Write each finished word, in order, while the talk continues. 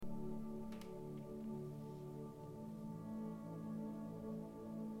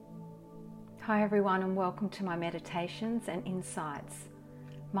Hi everyone, and welcome to my meditations and insights.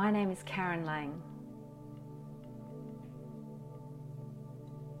 My name is Karen Lang.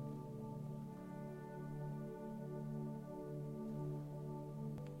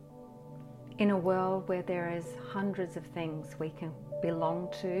 In a world where there is hundreds of things we can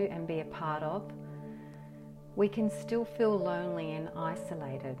belong to and be a part of, we can still feel lonely and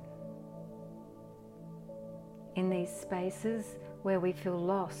isolated. In these spaces where we feel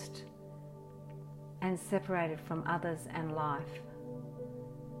lost and separated from others and life,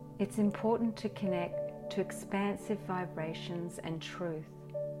 it's important to connect to expansive vibrations and truth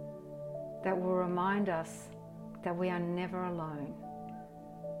that will remind us that we are never alone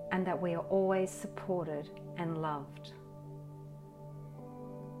and that we are always supported and loved.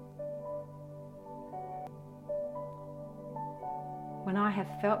 When I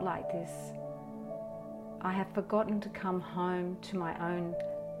have felt like this, I have forgotten to come home to my own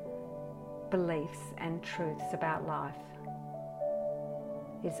beliefs and truths about life.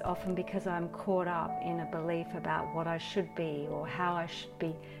 It's often because I'm caught up in a belief about what I should be or how I should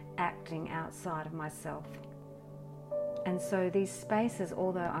be acting outside of myself. And so these spaces,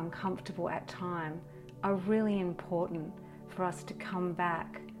 although uncomfortable at times, are really important for us to come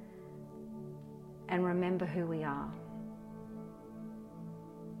back and remember who we are.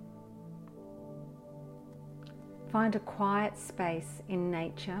 Find a quiet space in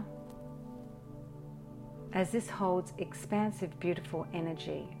nature, as this holds expansive, beautiful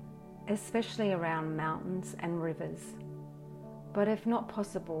energy, especially around mountains and rivers. But if not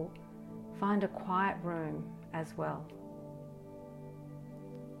possible, find a quiet room as well.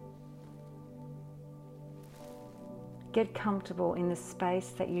 Get comfortable in the space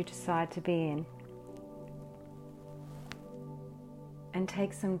that you decide to be in. And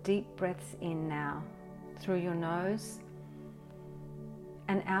take some deep breaths in now, through your nose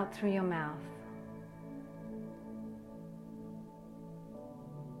and out through your mouth.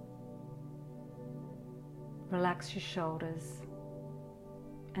 Relax your shoulders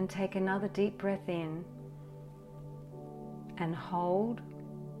and take another deep breath in and hold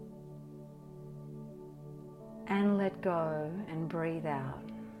and let go and breathe out.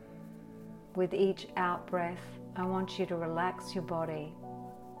 With each out breath, I want you to relax your body.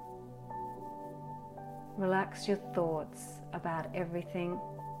 Relax your thoughts about everything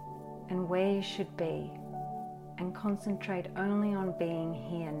and where you should be, and concentrate only on being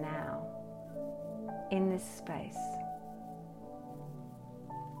here now, in this space.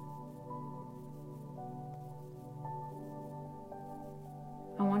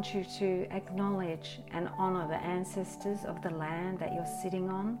 I want you to acknowledge and honor the ancestors of the land that you're sitting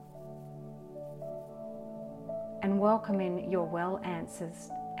on, and welcome in your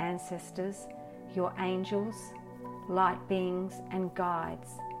ancestors, your angels, light beings and guides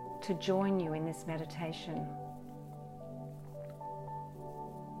to join you in this meditation.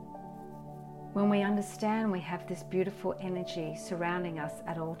 When we understand we have this beautiful energy surrounding us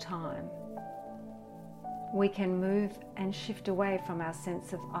at all time, we can move and shift away from our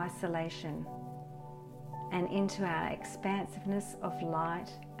sense of isolation and into our expansiveness of light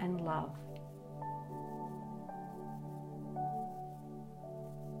and love.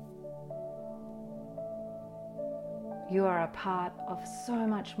 You are a part of so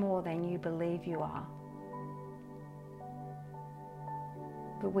much more than you believe you are.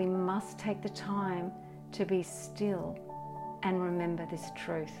 But we must take the time to be still and remember this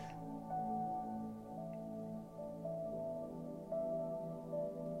truth.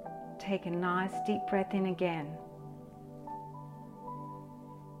 Take a nice deep breath in again.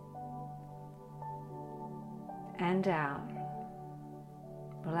 And out.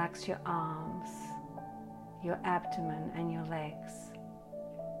 Relax your arms, your abdomen and your legs.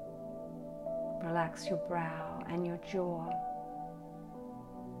 Relax your brow and your jaw.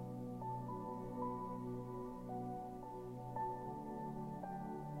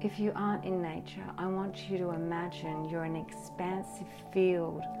 If you aren't in nature, I want you to imagine you're an expansive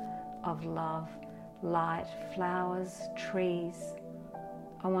field of love, light, flowers, trees.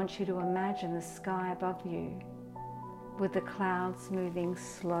 I want you to imagine the sky above you with the clouds moving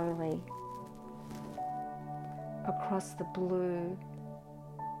slowly across the blue,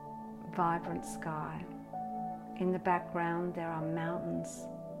 vibrant sky. In the background, there are mountains.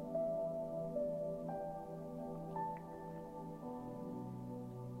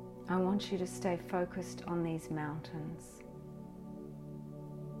 I want you to stay focused on these mountains.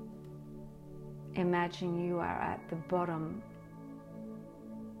 Imagine you are at the bottom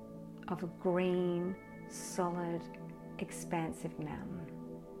of a green, solid, expansive mountain.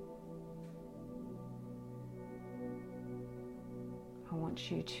 I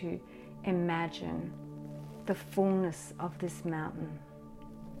want you to imagine the fullness of this mountain.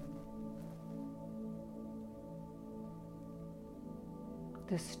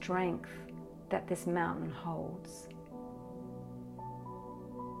 The strength that this mountain holds.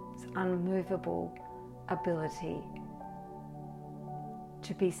 Its unmovable ability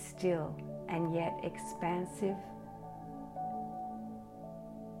to be still and yet expansive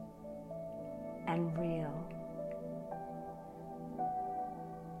and real.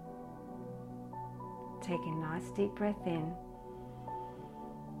 Take a nice deep breath in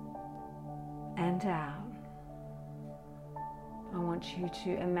and out. I want you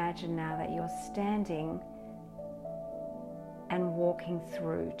to imagine now that you're standing and walking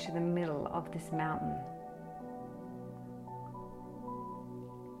through to the middle of this mountain.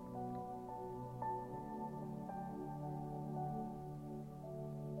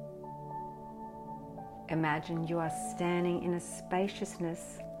 Imagine you are standing in a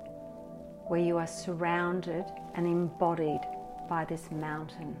spaciousness where you are surrounded and embodied by this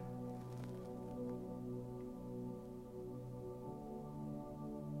mountain.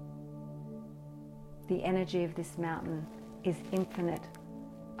 The energy of this mountain is infinite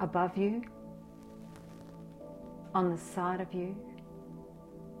above you, on the side of you,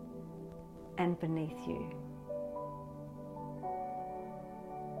 and beneath you.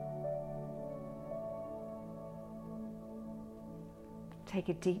 Take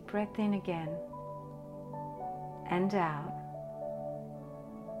a deep breath in again and out.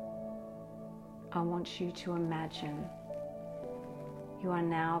 I want you to imagine you are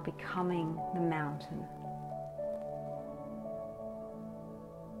now becoming the mountain.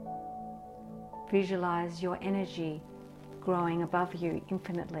 Visualize your energy growing above you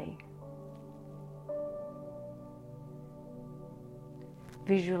infinitely.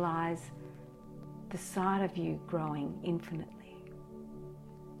 Visualize the side of you growing infinitely.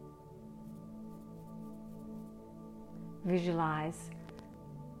 Visualize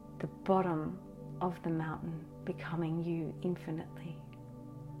the bottom of the mountain becoming you infinitely.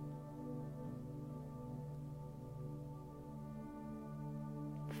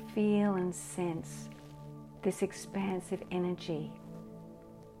 Feel and sense this expansive energy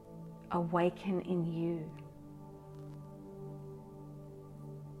awaken in you.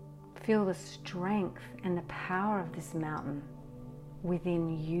 Feel the strength and the power of this mountain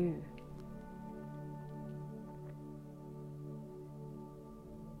within you.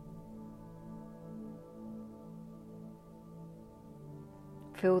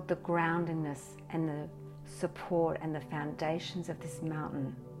 Feel the groundedness and the support and the foundations of this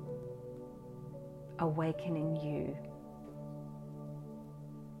mountain awaken in you.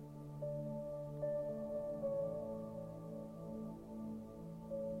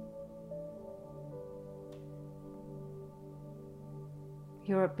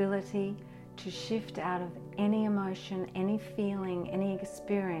 Your ability to shift out of any emotion, any feeling, any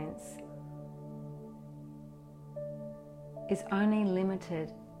experience is only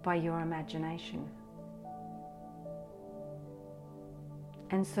limited by your imagination.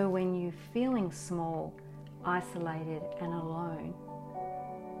 And so when you're feeling small, isolated and alone,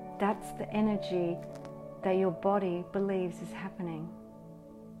 that's the energy that your body believes is happening.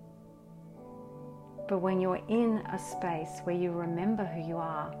 But when you're in a space where you remember who you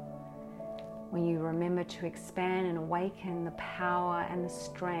are, when you remember to expand and awaken the power and the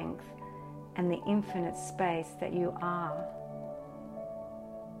strength and the infinite space that you are,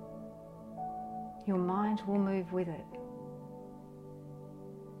 your mind will move with it.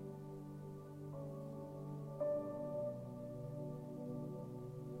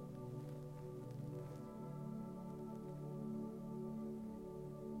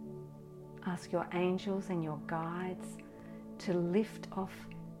 Ask your angels and your guides to lift off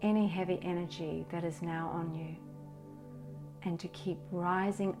any heavy energy that is now on you and to keep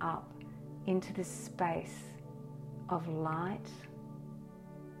rising up into this space of light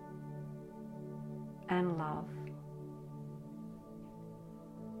and love.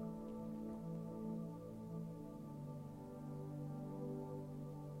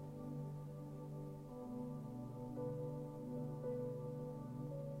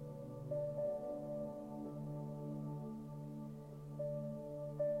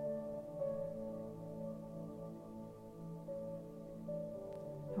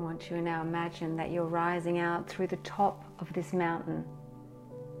 I want you to now imagine that you're rising out through the top of this mountain,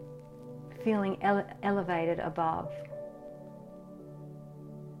 feeling elevated above.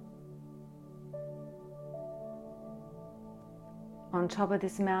 On top of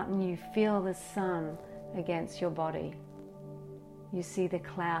this mountain, you feel the sun against your body. You see the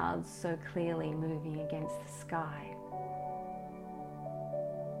clouds so clearly moving against the sky.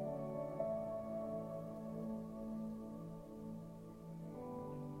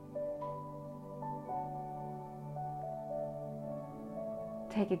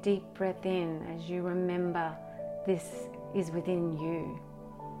 Take a deep breath in as you remember this is within you.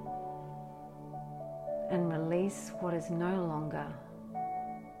 And release what is no longer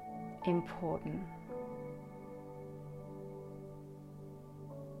important.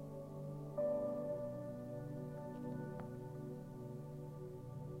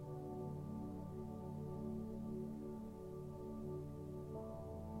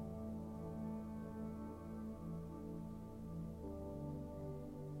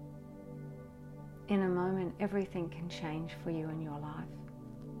 In a moment, everything can change for you in your life.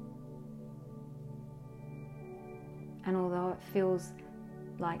 And although it feels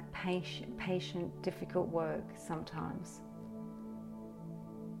like patient, difficult work sometimes,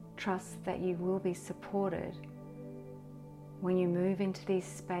 trust that you will be supported when you move into these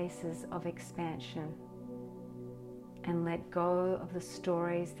spaces of expansion and let go of the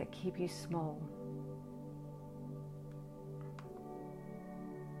stories that keep you small.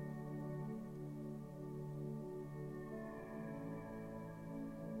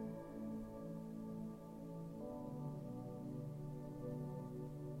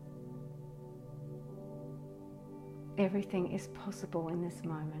 Everything is possible in this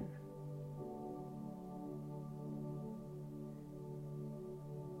moment.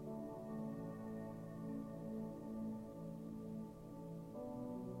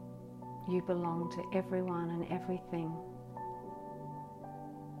 You belong to everyone and everything.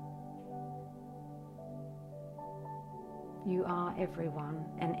 You are everyone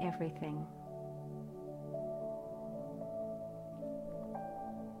and everything.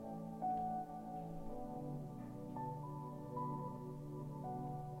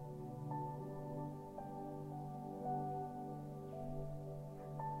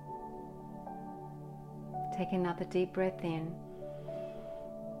 Take another deep breath in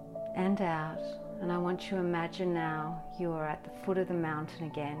and out, and I want you to imagine now you are at the foot of the mountain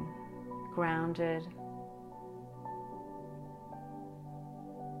again, grounded,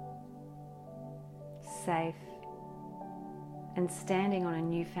 safe, and standing on a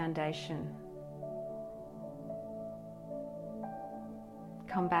new foundation.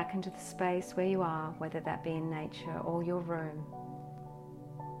 Come back into the space where you are, whether that be in nature or your room.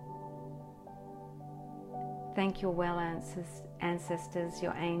 Thank your well ancestors,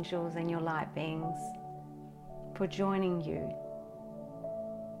 your angels and your light beings for joining you.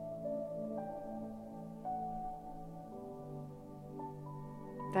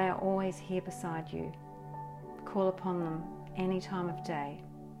 They are always here beside you. Call upon them any time of day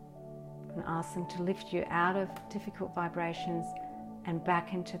and ask them to lift you out of difficult vibrations and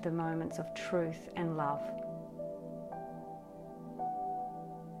back into the moments of truth and love.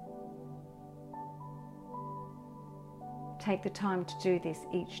 Take the time to do this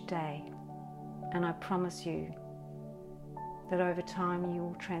each day, and I promise you that over time you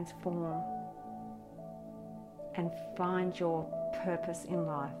will transform and find your purpose in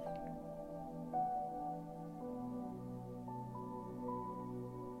life.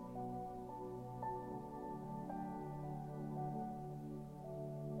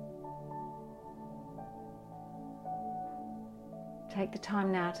 Take the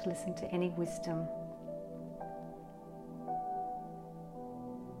time now to listen to any wisdom.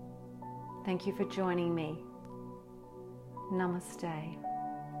 Thank you for joining me. Namaste.